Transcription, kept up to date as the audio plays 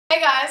Hey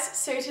guys,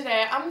 so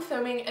today I'm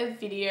filming a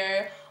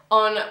video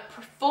on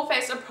full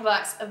face of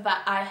products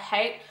that I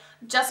hate.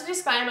 Just a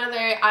disclaimer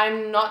though,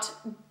 I'm not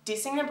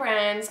dissing the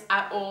brands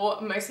at all.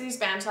 Most of these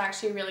brands I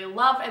actually really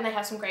love and they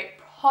have some great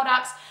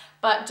products,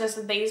 but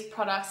just these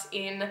products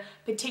in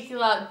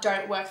particular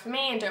don't work for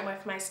me and don't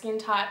work for my skin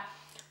type.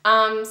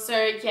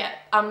 So yeah,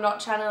 I'm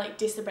not trying to like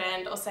diss the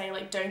brand or say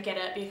like don't get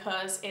it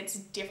because it's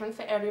different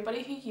for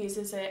everybody who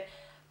uses it.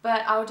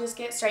 But I'll just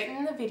get straight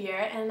in the video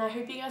and I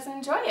hope you guys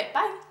enjoy it.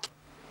 Bye!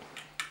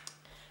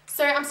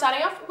 So I'm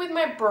starting off with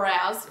my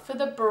brows. For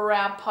the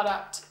brow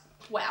product,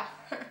 wow,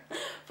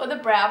 for the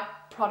brow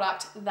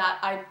product that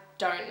I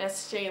don't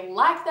necessarily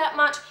like that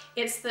much,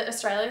 it's the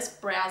Australia's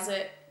Brows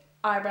It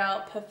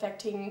Eyebrow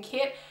Perfecting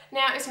Kit.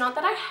 Now, it's not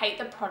that I hate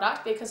the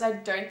product because I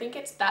don't think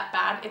it's that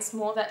bad. It's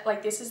more that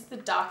like this is the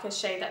darkest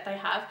shade that they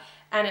have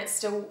and it's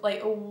still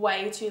like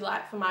way too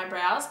light for my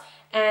brows.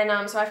 And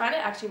so I find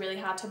it actually really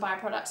hard to buy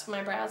products for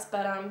my brows.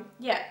 But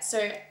yeah,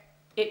 so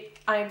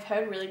I've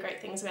heard really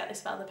great things about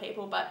this for other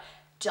people, but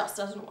just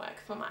doesn't work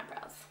for my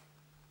brows.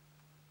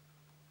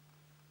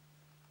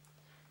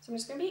 So I'm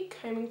just going to be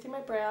combing through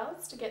my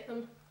brows to get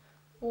them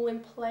all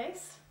in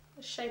place,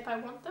 the shape I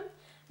want them.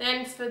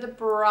 Then for the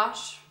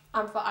brush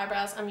for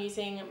eyebrows, I'm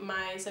using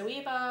my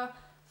Zoeva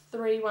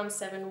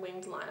 317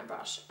 winged liner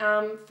brush.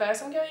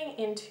 First I'm going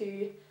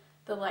into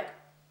the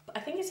I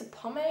think it's a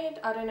pomade,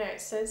 I don't know, it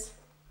says,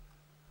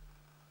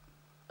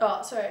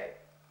 oh sorry,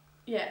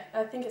 yeah,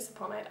 I think it's a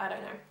pomade, I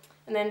don't know.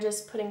 And then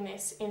just putting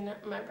this in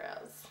my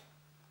brows.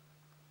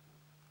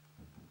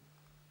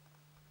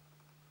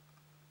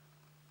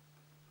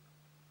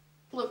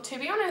 Look, to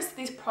be honest,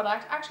 this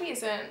product actually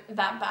isn't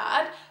that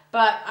bad,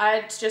 but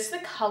it's just the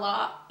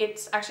colour.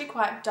 It's actually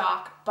quite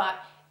dark, but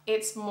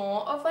it's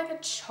more of like a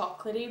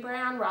chocolatey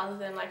brown rather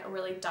than like a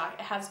really dark.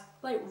 It has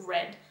like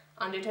red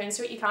undertones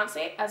to it. You can't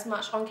see it as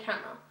much on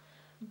camera,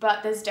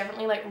 but there's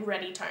definitely like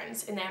reddy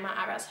tones in there. My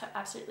eyebrows have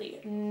absolutely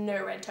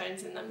no red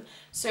tones in them.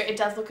 So it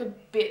does look a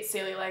bit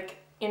silly like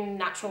in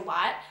natural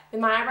light with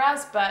my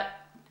eyebrows, but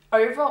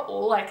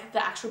overall like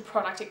the actual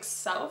product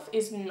itself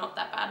is not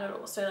that bad at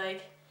all. So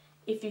like,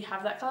 if you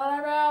have that coloured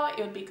eyebrow,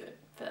 it would be good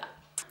for that.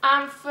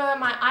 For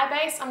my eye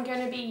base, I'm going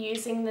to be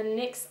using the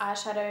NYX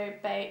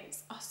eyeshadow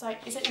base. Oh, sorry,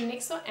 is it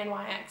NYX or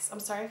NYX? I'm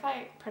sorry if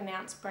I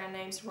pronounce brand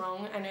names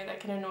wrong. I know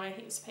that can annoy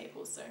heaps of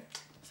people, so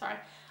sorry.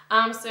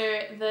 So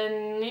the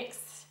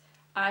NYX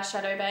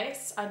eyeshadow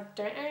base, I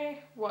don't know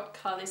what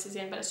colour this is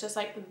in, but it's just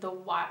like the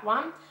white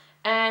one.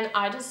 And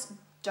I just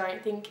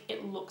don't think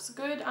it looks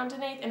good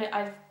underneath, and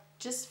I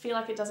just feel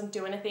like it doesn't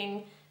do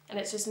anything. And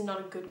it's just not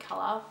a good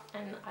colour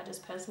and I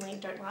just personally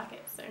don't like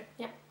it, so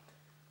yeah.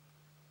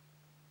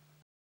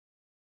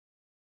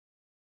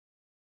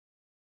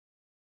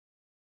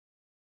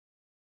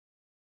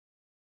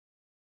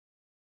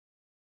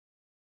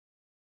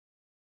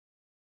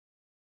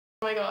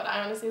 Oh my god, I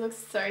honestly look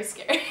so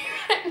scary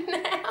right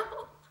now.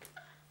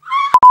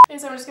 Okay,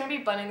 so I'm just going to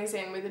be blending this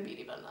in with a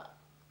beauty blender.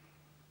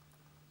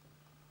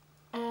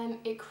 And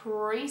it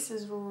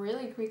creases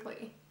really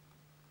quickly.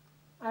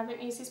 I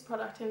haven't used this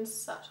product in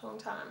such a long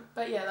time.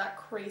 But yeah, that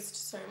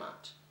creased so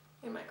much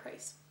in my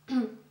crease.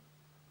 For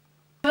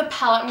the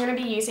palette I'm going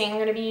to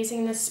be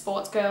using the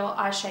Sports Girl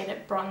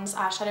Eyeshaded Bronze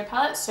Eyeshadow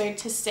Palette. So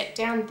to set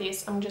down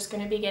this, I'm just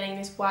going to be getting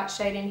this white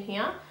shade in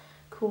here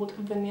called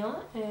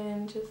Vanilla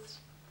and just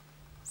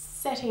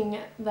setting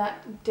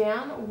that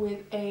down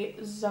with a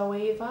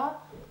Zoeva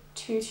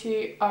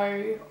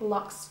 220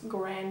 Luxe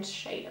Grand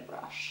Shader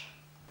brush.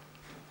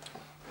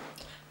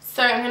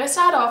 So I'm going to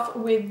start off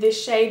with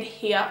this shade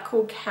here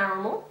called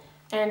Caramel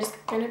and just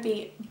going to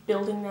be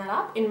building that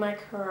up in my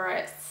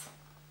crease.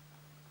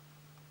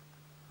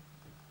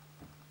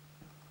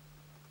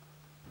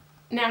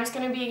 Now I'm just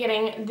going to be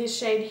getting this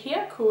shade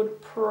here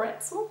called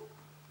Pretzel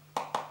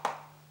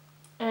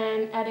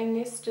and adding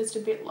this just a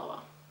bit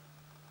lower.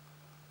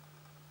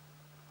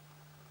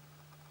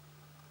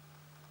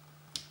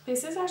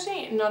 This is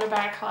actually not a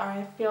bad colour.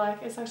 I feel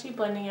like it's actually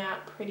blending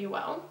out pretty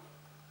well.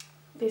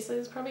 This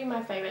is probably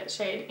my favourite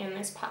shade in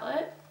this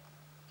palette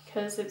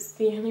because it's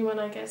the only one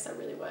I guess that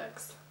really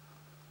works.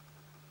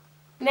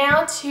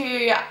 Now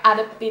to add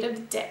a bit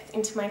of depth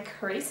into my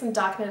crease and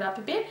darken it up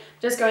a bit,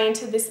 just going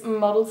into this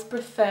Models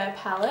Prefer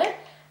palette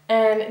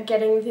and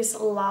getting this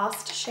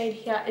last shade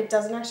here. It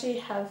doesn't actually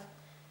have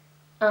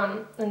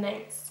the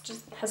name, it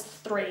just has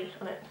 3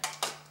 on it,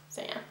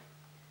 so yeah.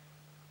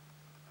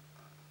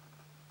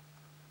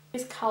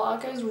 This colour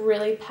goes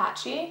really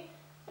patchy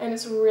and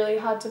it's really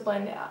hard to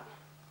blend out.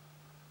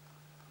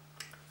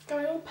 It's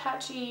going all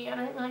patchy, I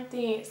don't like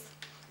this.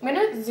 I'm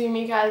going to zoom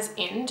you guys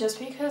in just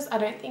because I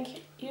don't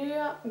think you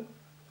are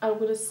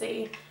able to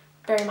see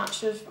very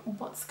much of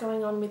what's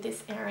going on with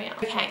this area.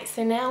 Okay,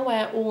 so now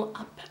we're all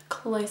up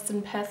close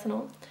and personal.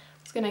 I'm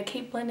just going to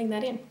keep blending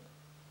that in.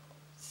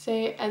 So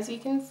as you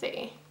can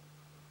see,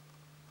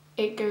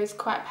 it goes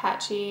quite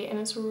patchy and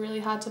it's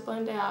really hard to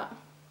blend out.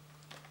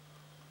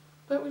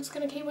 But we're just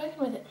going to keep working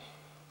with it.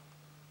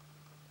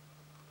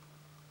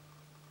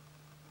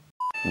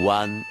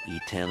 One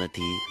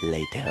eternity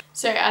later.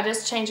 So I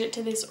just changed it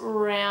to this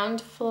round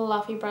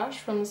fluffy brush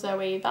from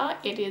Zoeva.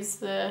 It is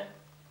the,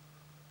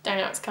 don't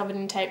know, it's covered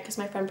in tape because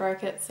my friend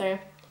broke it. So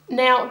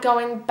now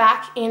going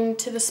back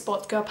into the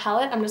Sports Girl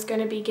palette, I'm just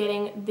going to be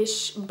getting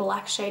this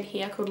black shade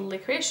here called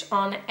Licorice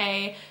on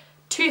a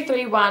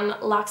 231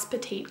 Luxe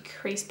Petite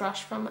crease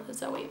brush from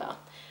Zoeva.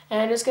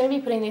 And I'm just going to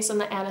be putting this on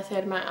the outer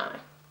third of my eye.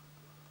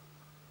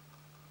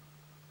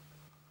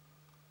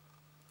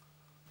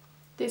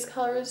 This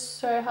colour is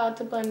so hard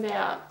to blend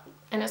out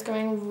and it's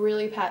going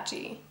really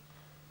patchy.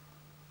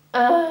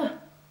 For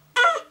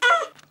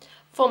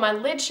my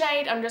lid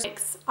shade, I'm just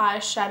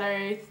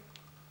eyeshadow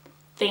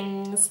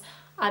things.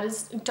 I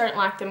just don't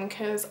like them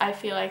because I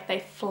feel like they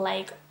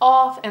flake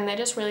off and they're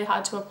just really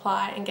hard to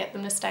apply and get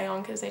them to stay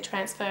on because they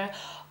transfer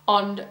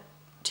on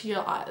to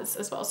your eyes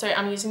as well. So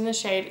I'm using the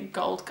shade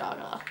Gold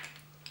Gaga.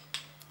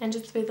 And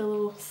just with a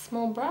little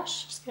small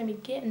brush, just going to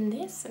be getting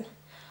this and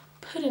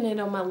putting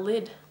it on my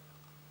lid.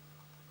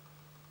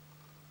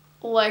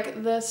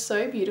 Like, they're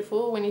so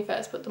beautiful when you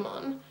first put them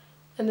on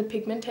and the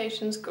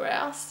pigmentation's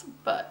grouse,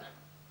 but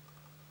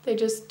they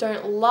just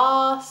don't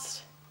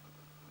last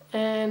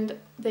and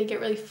they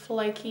get really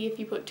flaky if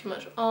you put too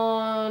much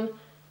on,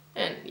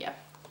 and yeah,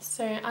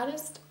 so I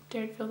just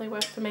don't feel they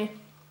work for me.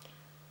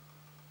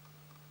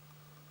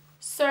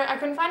 So I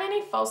couldn't find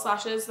any false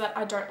lashes that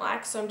I don't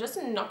like, so I'm just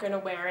not going to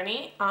wear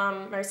any,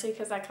 mostly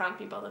because I can't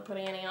be bothered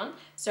putting any on.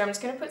 So I'm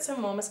just going to put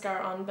some more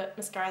mascara on, but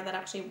mascara that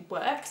actually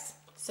works.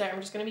 So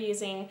I'm just going to be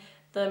using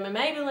the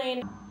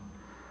Maybelline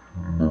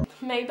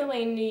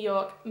New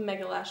York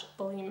Mega Lash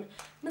Volume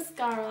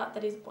Mascara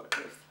that is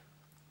waterproof.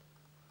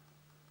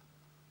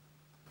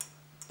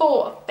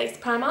 For face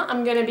primer,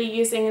 I'm going to be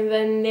using the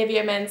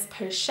Nivea Men's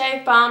Post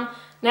Shave Balm.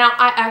 Now,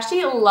 I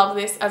actually love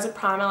this as a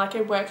primer. Like,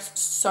 it works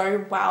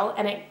so well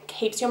and it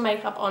keeps your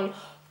makeup on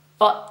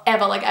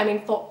forever. Like, I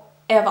mean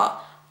forever.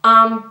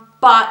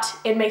 But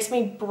it makes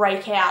me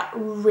break out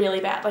really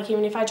bad. Like,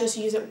 even if I just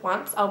use it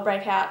once, I'll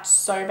break out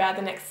so bad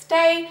the next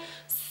day.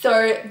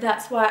 So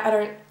that's why I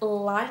don't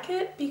like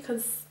it,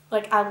 because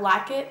like I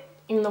like it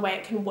in the way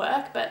it can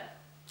work, but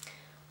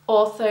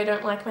also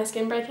don't like my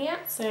skin breaking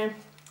out. So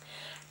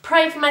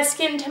pray for my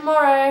skin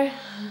tomorrow.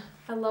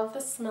 I love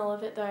the smell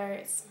of it though.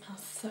 It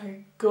smells so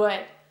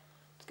good.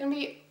 It's gonna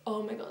be,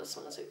 oh my god, it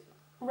smells so good.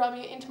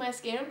 Rubbing it into my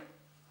skin.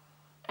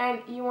 And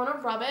you want to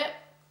rub it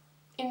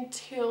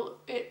until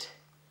it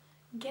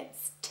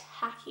gets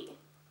tacky.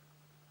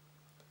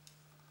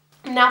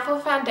 Now for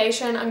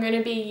foundation, I'm going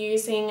to be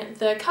using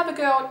the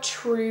CoverGirl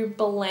True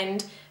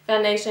Blend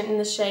foundation in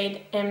the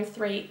shade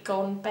M3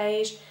 Golden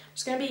Beige. I'm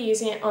just going to be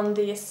using it on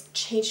this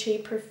Chi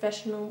Chi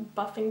Professional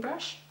buffing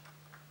brush.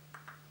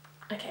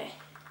 Okay.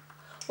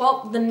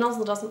 Well, the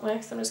nozzle doesn't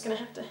work, so I'm just going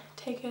to have to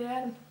take it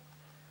out and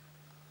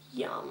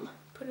yum,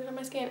 put it on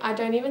my skin. I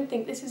don't even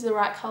think this is the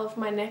right colour for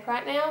my neck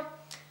right now,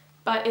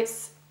 but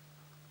it's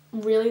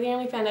really the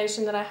only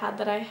foundation that I had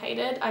that I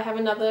hated. I have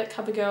another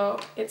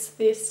CoverGirl, it's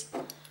this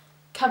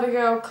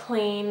CoverGirl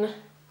Clean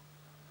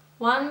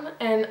one,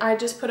 and I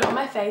just put it on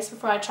my face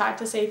before I tried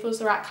to see if it was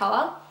the right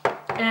colour,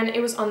 and it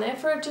was on there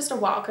for just a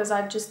while because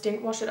I just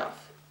didn't wash it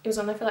off. It was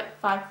on there for like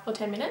 5 or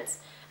 10 minutes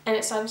and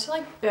it started to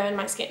like burn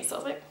my skin, so I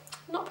was like,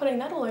 I'm not putting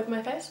that all over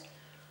my face.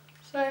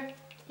 So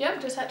yeah,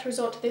 just had to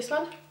resort to this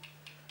one.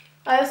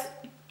 I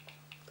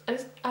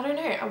don't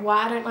know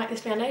why I don't like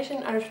this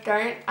foundation. I just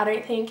don't. I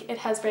don't think it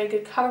has very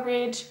good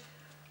coverage.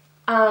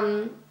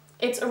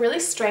 It's a really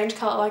strange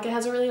colour. Like, it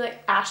has a really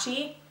like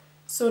ashy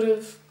sort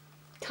of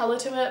colour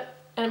to it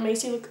and it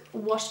makes you look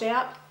washed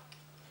out.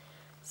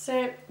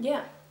 So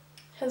yeah,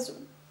 I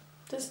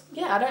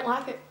don't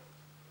like it.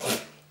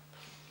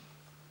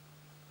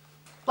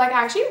 Like,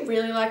 I actually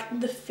really like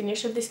the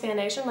finish of this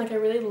foundation. Like, I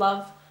really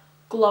love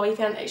glowy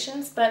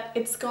foundations, but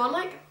it's gone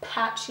like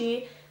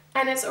patchy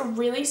and it's a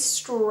really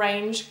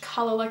strange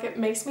colour. Like, it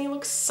makes me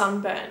look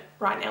sunburnt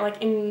right now. Like,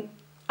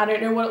 I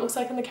don't know what it looks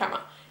like in the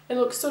camera. It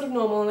looks sort of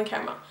normal in the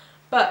camera,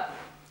 but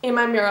in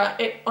my mirror,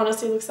 it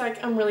honestly looks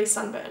like I'm really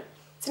sunburnt.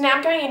 So now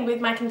I'm going in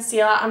with my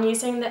concealer. I'm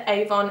using the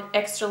Avon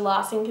Extra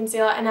Lasting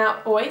Concealer, and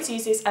I always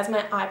use this as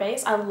my eye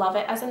base. I love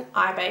it as an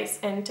eye base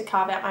and to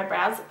carve out my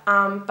brows,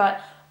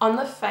 but on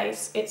the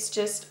face, it's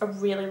just a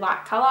really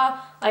light colour.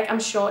 Like, I'm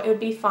sure it would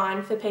be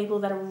fine for people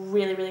that are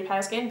really, really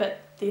pale skin, but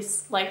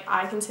this, like,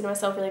 I consider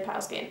myself really pale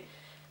skin.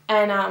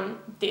 And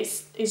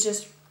this is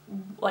just,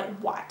 like,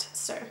 white.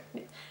 So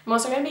I'm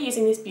also going to be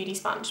using this beauty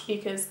sponge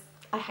because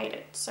I hate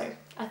it. So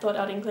I thought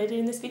I'd include it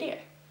in this video.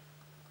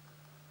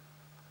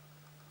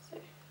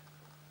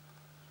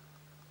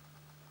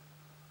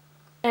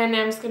 And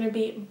now I'm just going to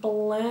be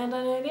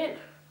blending it in.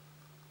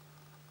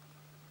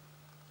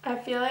 I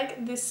feel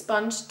like this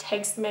sponge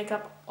takes the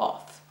makeup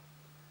off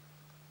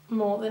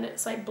more than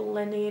it's like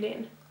blending it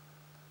in.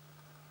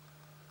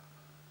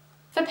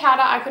 For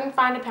powder, I couldn't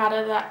find a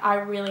powder that I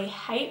really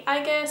hate,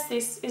 I guess.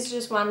 This is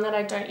just one that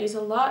I don't use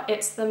a lot.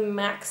 It's the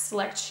MAC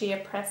Select Sheer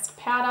Pressed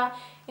Powder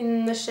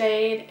in the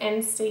shade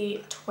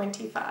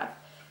NC25.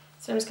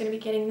 So I'm just going to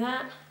be getting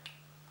that,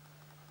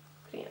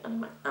 putting it under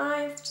my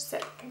eyes, just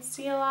set the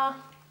concealer.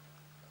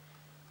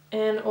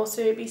 and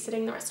also be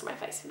setting the rest of my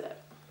face with it.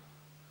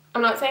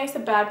 I'm not saying it's a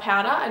bad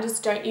powder, I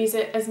just don't use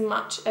it as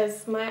much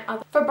as my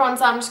other. For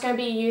bronzer, I'm just going to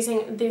be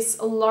using this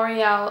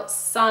L'Oreal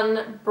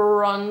Sun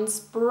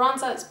Bronzer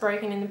that's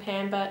broken in the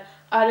pan, but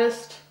I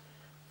just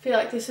feel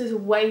like this is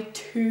way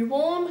too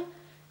warm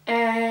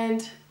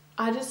and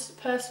I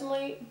just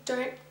personally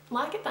don't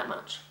like it that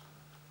much.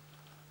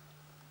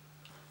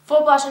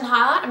 For blush and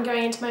highlight, I'm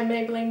going into my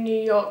Maybelline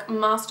New York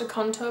Master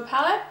Contour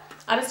Palette.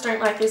 I just don't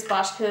like this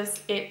blush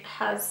because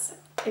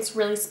it's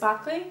really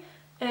sparkly,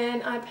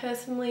 and I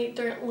personally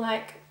don't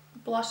like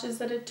blushes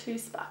that are too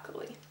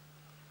sparkly.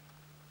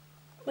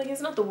 Like,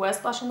 it's not the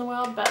worst blush in the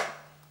world, but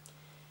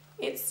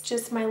it's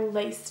just my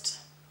least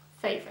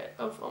favourite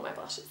of all my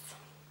blushes.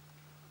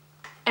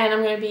 And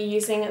I'm going to be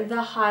using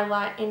the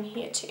highlight in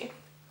here too.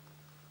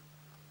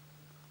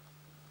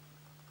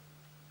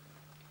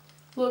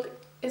 Look,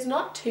 it's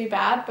not too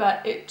bad,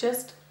 but it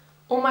just,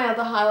 all my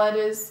other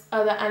highlighters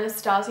are the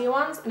Anastasia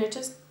ones and it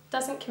just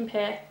doesn't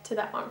compare to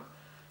that one.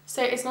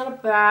 So it's not a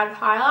bad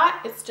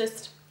highlight, it's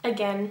just,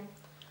 again,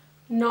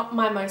 not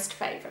my most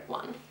favourite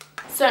one.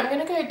 So I'm going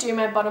to go do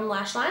my bottom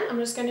lash line. I'm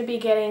just going to be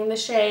getting the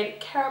shade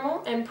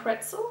Caramel and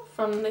Pretzel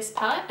from this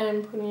palette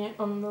and putting it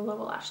on the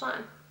lower lash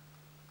line.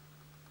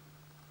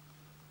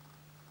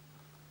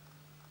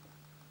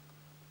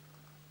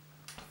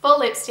 For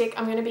lipstick,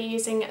 I'm going to be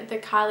using the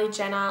Kylie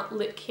Jenner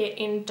Lip Kit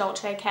in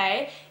Dolce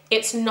K.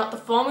 It's not the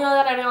formula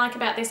that I don't like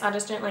about this, I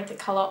just don't like the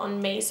colour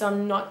on me, so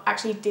I'm not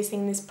actually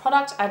dissing this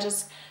product, I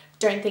just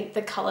don't think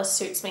the colour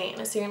suits me, and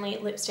it's the only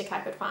lipstick I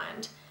could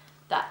find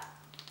that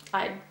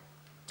I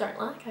don't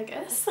like, I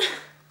guess.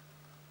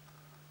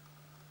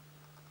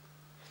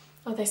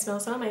 Oh, they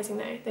smell so amazing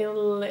though. They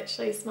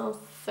literally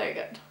smell so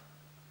good.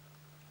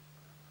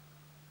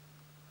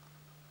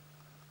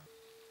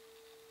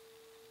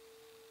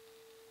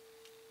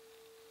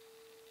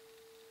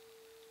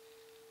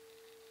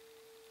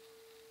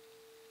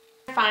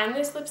 I find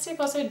this lipstick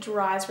also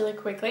dries really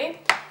quickly,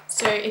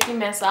 so if you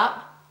mess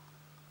up,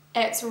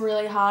 it's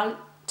really hard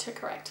to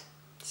correct.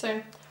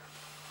 So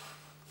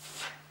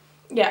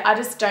yeah, I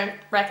just don't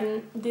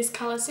reckon this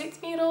colour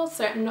suits me at all,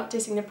 so I'm not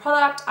dissing the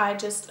product, I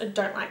just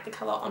don't like the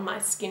colour on my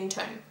skin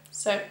tone.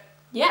 So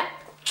yeah.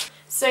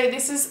 So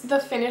this is the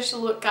finished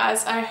look,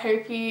 guys. I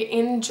hope you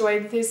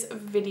enjoyed this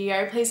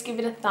video. Please give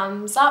it a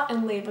thumbs up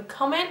and leave a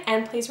comment,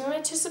 and please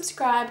remember to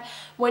subscribe.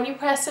 When you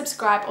press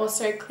subscribe,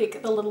 also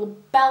click the little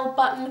bell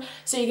button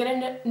so you get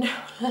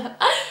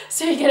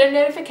a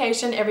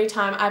notification every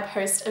time I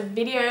post a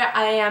video.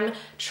 I am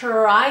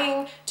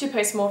trying to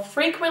post more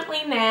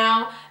frequently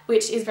now,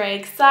 which is very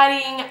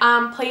exciting.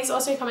 Please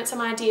also comment some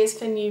ideas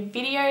for new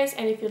videos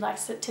and if you'd like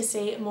to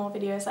see more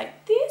videos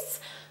like this.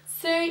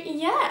 So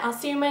yeah, I'll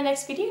see you in my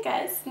next video,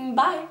 guys.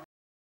 Bye.